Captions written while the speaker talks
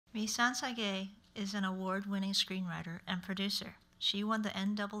Misan Sage is an award-winning screenwriter and producer. She won the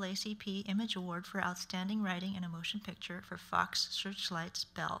NAACP Image Award for Outstanding Writing in a Motion Picture for Fox Searchlight's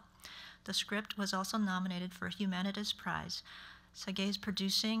Belle. The script was also nominated for a Humanitas Prize. Sage's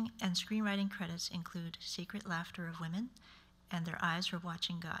producing and screenwriting credits include Secret Laughter of Women and Their Eyes Were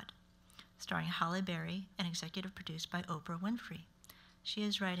Watching God, starring Halle Berry and executive produced by Oprah Winfrey. She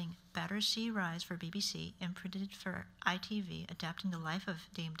is writing Battersea Rise for BBC, imprinted for ITV, adapting the life of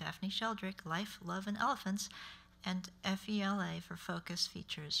Dame Daphne Sheldrake, Life, Love, and Elephants, and FELA for Focus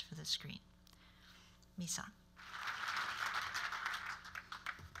Features for the screen. Misan.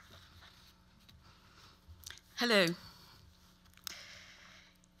 Hello.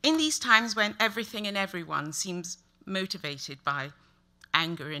 In these times when everything and everyone seems motivated by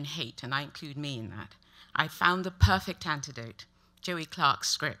anger and hate, and I include me in that, I found the perfect antidote: Joey Clarke's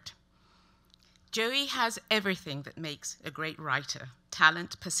script. Joey has everything that makes a great writer: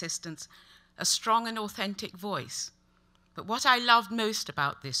 talent, persistence, a strong and authentic voice. But what I loved most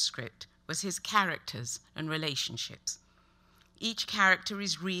about this script was his characters and relationships. Each character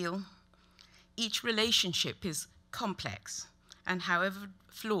is real, each relationship is complex, and however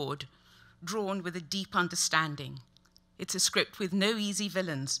flawed, drawn with a deep understanding. It's a script with no easy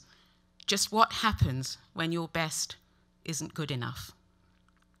villains, just what happens when your best isn't good enough.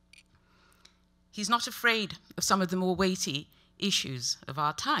 He's not afraid of some of the more weighty issues of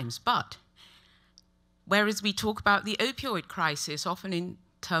our times, but whereas we talk about the opioid crisis often in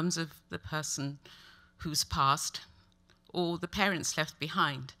terms of the person who's passed or the parents left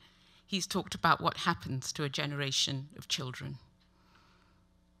behind, he's talked about what happens to a generation of children.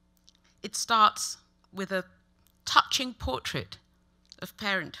 It starts with a touching portrait of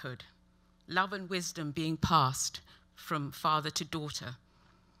parenthood, love and wisdom being passed from father to daughter.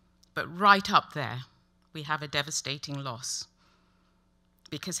 But right up there, we have a devastating loss,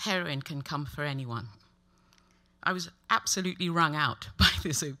 because heroin can come for anyone. I was absolutely wrung out by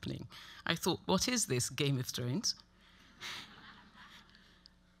this opening. I thought, what is this, Game of Thrones?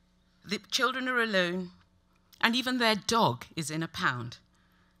 The children are alone, and even their dog is in a pound.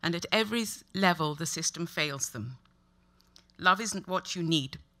 And at every level, the system fails them. Love isn't what you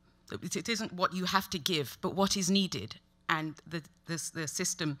need. It isn't what you have to give, but what is needed. And the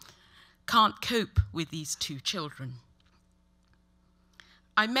system can't cope with these two children.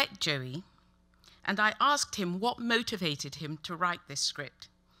 I met Joey, and I asked him what motivated him to write this script.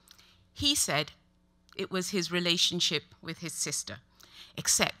 He said it was his relationship with his sister,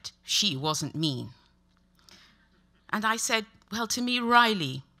 except she wasn't mean. And I said, well, to me,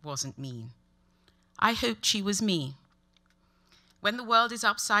 Riley wasn't mean. I hoped she was me. When the world is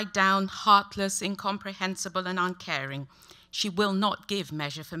upside down, heartless, incomprehensible, and uncaring, she will not give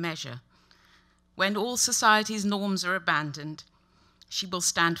measure for measure. When all society's norms are abandoned, she will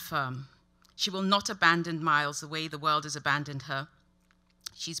stand firm. She will not abandon Miles the way the world has abandoned her.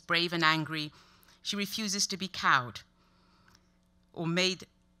 She's brave and angry. She refuses to be cowed or made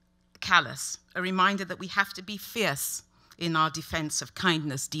callous, a reminder that we have to be fierce in our defense of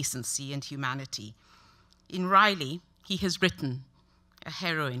kindness, decency, and humanity. In Riley, he has written a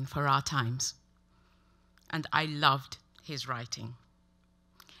heroine for our times. And I loved his writing.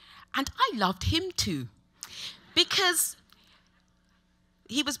 And I loved him too, because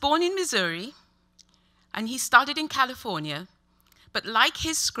he was born in Missouri and he started in California, but like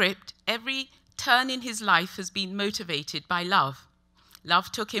his script, every turn in his life has been motivated by love.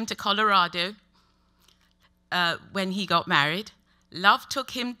 Love took him to Colorado when he got married. Love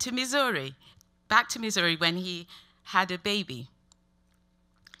took him to Missouri, back to Missouri when he had a baby.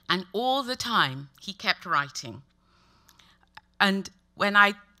 And all the time, he kept writing. And when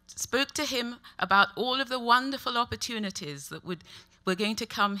I spoke to him about all of the wonderful opportunities that were going to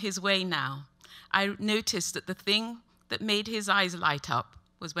come his way now, I noticed that the thing that made his eyes light up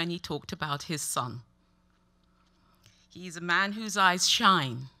was when he talked about his son. He's a man whose eyes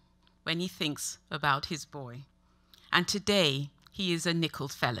shine when he thinks about his boy. And today, he is a Nicholl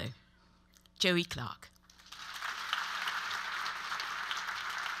Fellow. Joey Clarke.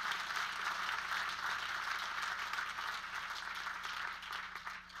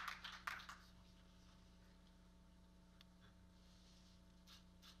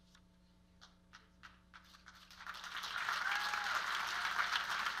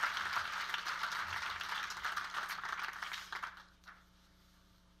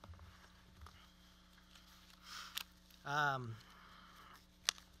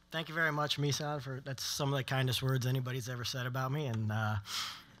 Thank you very much, Misan, that's some of the kindest words anybody's ever said about me. And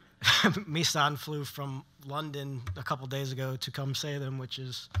Misan flew from London a couple days ago to come say them, which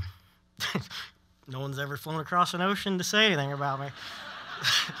is no one's ever flown across an ocean to say anything about me.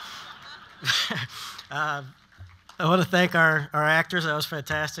 I want to thank our actors. That was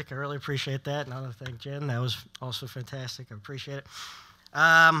fantastic. I really appreciate that. And I want to thank Jen. That was also fantastic. I appreciate it.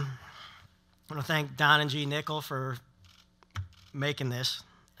 I want to thank Don and G. Nicholl for making this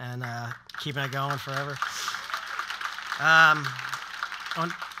and keeping it going forever. I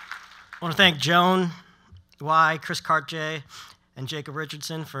want to thank Joan Y., Chris Clarke, and Jacob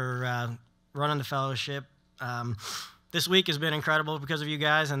Richardson for running the fellowship. This week has been incredible because of you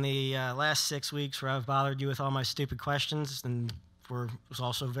guys, and the last 6 weeks where I've bothered you with all my stupid questions and was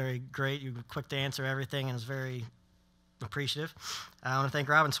also very great. You were quick to answer everything and was very appreciative. I want to thank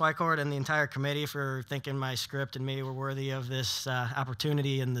Robin Swycord and the entire committee for thinking my script and me were worthy of this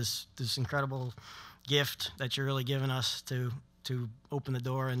opportunity and this incredible gift that you're really giving us to open the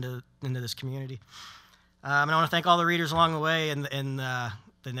door into this community. And I want to thank all the readers along the way and the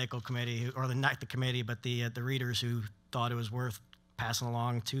Nicholl committee, or not the committee, but the readers who thought it was worth passing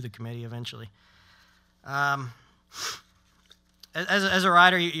along to the committee eventually. As a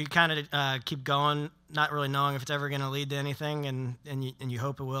writer, you kind of keep going, not really knowing if it's ever going to lead to anything, and you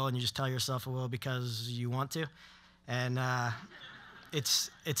hope it will, and you just tell yourself it will because you want to. And it's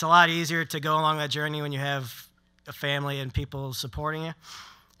a lot easier to go along that journey when you have a family and people supporting you,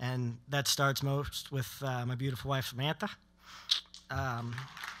 and that starts most with my beautiful wife, Samantha.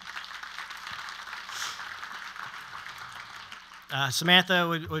 Samantha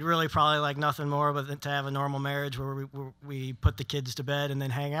would really probably like nothing more but to have a normal marriage where we put the kids to bed and then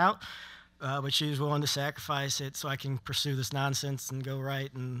hang out, but she was willing to sacrifice it so I can pursue this nonsense and go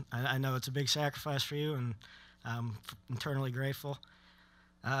right, and I know it's a big sacrifice for you, and I'm eternally grateful.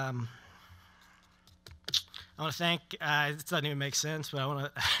 I want to thank, it doesn't even make sense, but I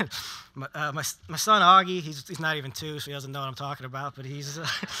want to, my son Augie, he's not even 2, so he doesn't know what I'm talking about, but he's,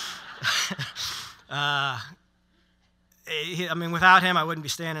 I mean, without him, I wouldn't be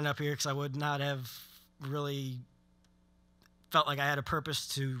standing up here because I would not have really felt like I had a purpose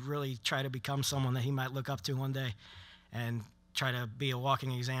to really try to become someone that he might look up to one day and try to be a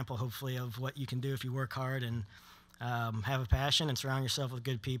walking example, hopefully, of what you can do if you work hard and have a passion and surround yourself with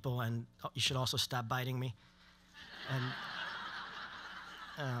good people, and you should also stop biting me. And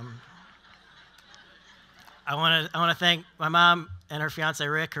I want to thank my mom and her fiance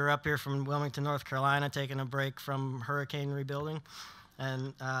Rick, who are up here from Wilmington, North Carolina, taking a break from hurricane rebuilding.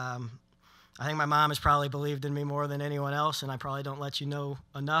 And I think my mom has probably believed in me more than anyone else, and I probably don't let you know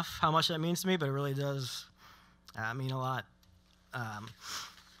enough how much that means to me, but it really does mean a lot.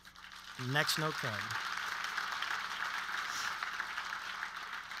 Next note card.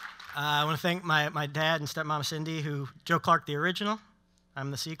 I want to thank my dad and stepmom Cindy, Joe Clarke, the original.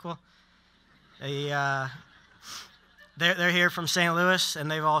 I'm the sequel. They're here from St. Louis, and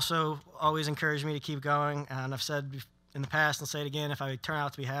they've also always encouraged me to keep going. And I've said in the past, and I'll say it again, if I turn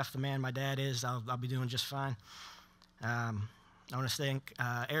out to be half the man my dad is, I'll be doing just fine. I want to thank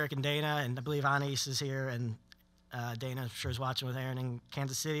Eric and Dana, and I believe Anais is here, and Dana, I'm sure, is watching with Aaron in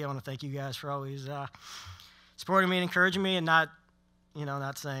Kansas City. I want to thank you guys for always supporting me and encouraging me, and not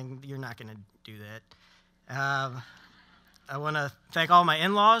saying you're not going to do that. I want to thank all my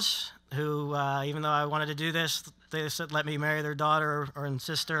in-laws who, even though I wanted to do this, they said let me marry their daughter or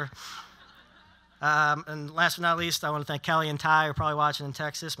sister. And last but not least, I want to thank Kelly and Ty, who are probably watching in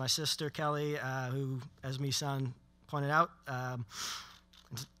Texas. My sister, Kelly, who, as my son pointed out,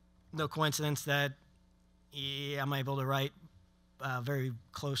 it's no coincidence that I'm able to write very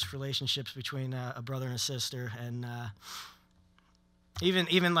close relationships between a brother and a sister. And even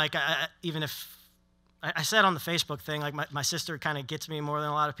if I said on the Facebook thing, like my sister kind of gets me more than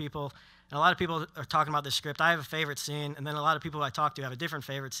a lot of people. And a lot of people are talking about this script. I have a favorite scene, and then a lot of people I talk to have a different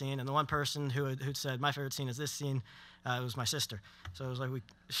favorite scene. And the one person who said, my favorite scene is this scene, it was my sister. So it was like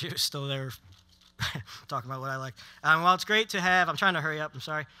she was still there talking about what I like. Well, it's great to have, I'm trying to hurry up, I'm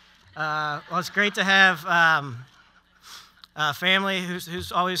sorry. Well, it's great to have a family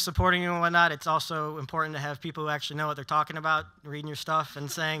who's always supporting you and whatnot. It's also important to have people who actually know what they're talking about, reading your stuff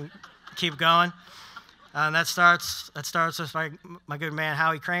and saying, keep going. That starts with my good man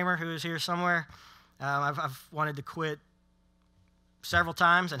Howie Kramer, who is here somewhere. I've wanted to quit several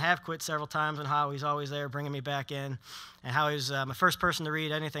times and have quit several times, and Howie's always there bringing me back in. And Howie's my first person to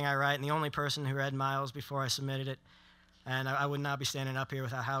read anything I write, and the only person who read Miles before I submitted it. And I would not be standing up here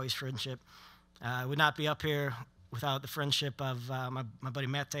without Howie's friendship. I would not be up here without the friendship of my buddy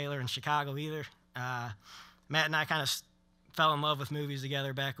Matt Taylor in Chicago either. Matt and I kind of fell in love with movies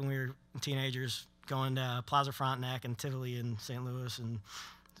together back when we were teenagers, going to Plaza Frontenac and Tivoli in St. Louis, and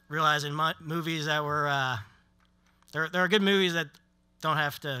realizing movies that were there are good movies that don't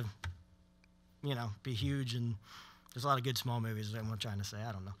have to be huge and There's a lot of good small movies, is what I'm trying to say.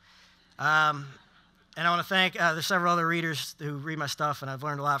 I don't know. And I want to thank, there's several other readers who read my stuff, and I've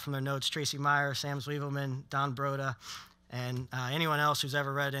learned a lot from their notes. Tracy Meyer, Sam Zwievelman, Don Broda, and anyone else who's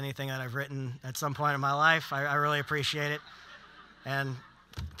ever read anything that I've written at some point in my life. I really appreciate it. And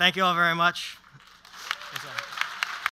thank you all very much.